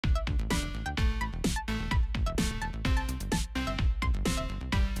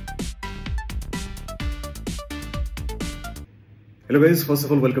Hello guys, first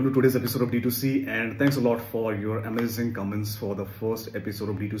of all, welcome to today's episode of D2C and thanks a lot for your amazing comments for the first episode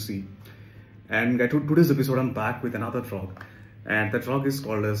of D2C. And today's episode, I'm back with another drug, and the drug is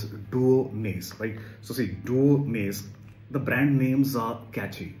called as Duonase, right? So see, Duonase, the brand names are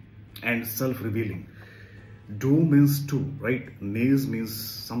catchy and self-revealing. Du means two, right? Nase means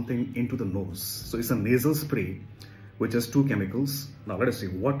something into the nose. So it's a nasal spray which has two chemicals. Now let us see,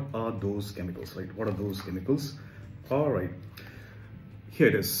 what are those chemicals, right? What are those chemicals? All right. Here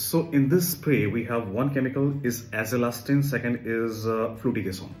it is. So in this spray, we have one chemical is azelastine, second is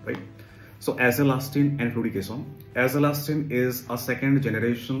fluticasone, right? So azelastine and fluticasone. Azelastine is a second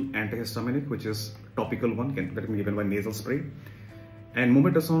generation antihistaminic, which is topical one that can be given by nasal spray. And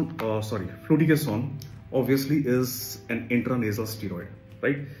fluticasone obviously is an intranasal steroid,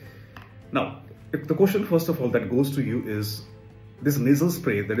 right? Now, if the question first of all that goes to you is, this nasal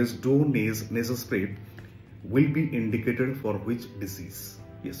spray, that is Duonase nasal spray, will be indicated for which disease?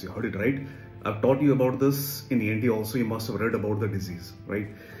 Yes, you heard it right. I've taught you about this in the ND also. You must have read about the disease, right?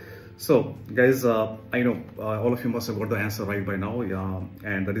 So guys, I know all of you must have got the answer right by now. Yeah,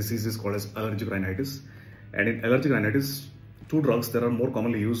 and the disease is called as allergic rhinitis. And in allergic rhinitis, two drugs that are more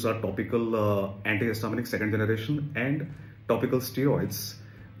commonly used are topical antihistaminic second generation and topical steroids,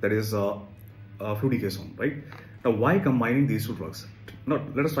 that is fluticasone, right? Now, why combining these two drugs? Now,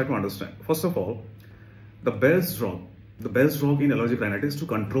 let us try to understand. First of all, the best drug in allergic rhinitis to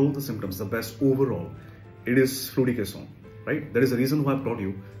control the symptoms, the best overall, it is fluticasone, right? That is the reason why I've taught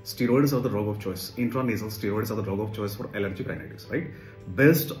you steroids are the drug of choice. Intranasal steroids are the drug of choice for allergic rhinitis, right?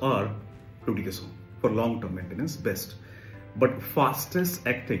 Best are fluticasone for long-term maintenance, best. But fastest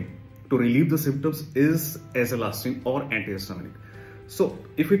acting to relieve the symptoms is azelastine or antihistaminic. So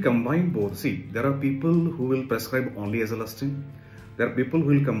if we combine both, see, there are people who will prescribe only azelastine. There are people who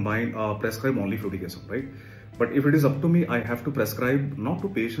will prescribe only fluticasone, right? But if it is up to me, I have to prescribe not to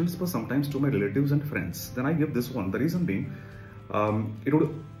patients, but sometimes to my relatives and friends. Then I give this one. The reason being, it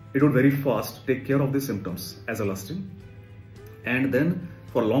would very fast take care of the symptoms, azelastine, and then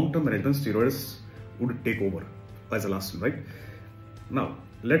for long-term management, steroids would take over azelastine, right? Now,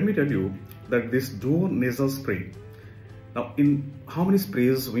 let me tell you that this duo nasal spray. Now, in how many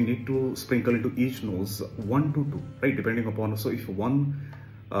sprays we need to sprinkle into each nose? 1 to 2, right? Depending upon, so if one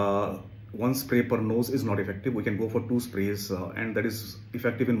spray per nose is not effective, we can go for 2 sprays and that is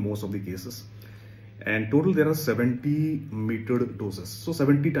effective in most of the cases. And total there are 70 metered doses. So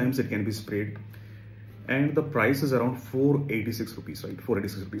 70 times it can be sprayed. And the price is around 486 rupees, right?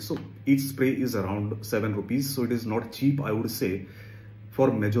 486 rupees. So each spray is around 7 rupees. So it is not cheap, I would say,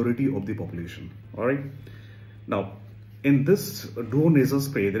 for majority of the population, all right? Now, in this Duonase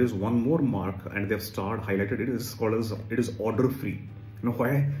spray, there is one more mark, and they have highlighted it. It is called as it is order-free. You know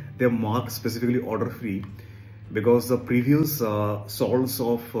why they have marked specifically order-free? Because the previous salts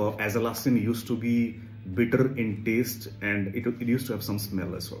of azelastine used to be bitter in taste, and it used to have some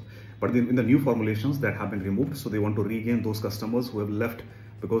smell as well. But in the new formulations that have been removed, so they want to regain those customers who have left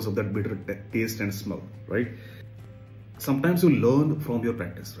because of that bitter taste and smell, right? Sometimes you learn from your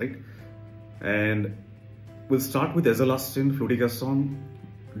practice, right? And we'll start with azelastine, fluticasone,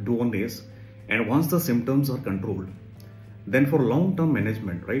 Duonase, and once the symptoms are controlled, then for long-term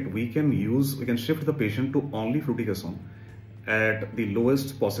management, right, we can shift the patient to only fluticasone at the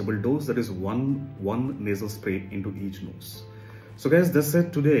lowest possible dose, that is one nasal spray into each nose. So guys, that's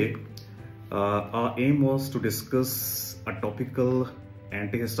it today. Our aim was to discuss a topical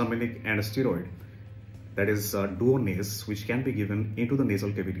antihistaminic and a steroid, that is Duonase, which can be given into the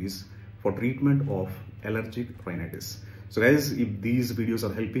nasal cavities for treatment of allergic rhinitis. So guys, if these videos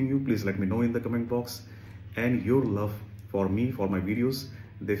are helping you, please let me know in the comment box. And your love for me, for my videos,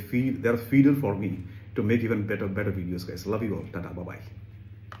 they're feeder for me to make even better videos, guys. Love you all. Tata, bye-bye.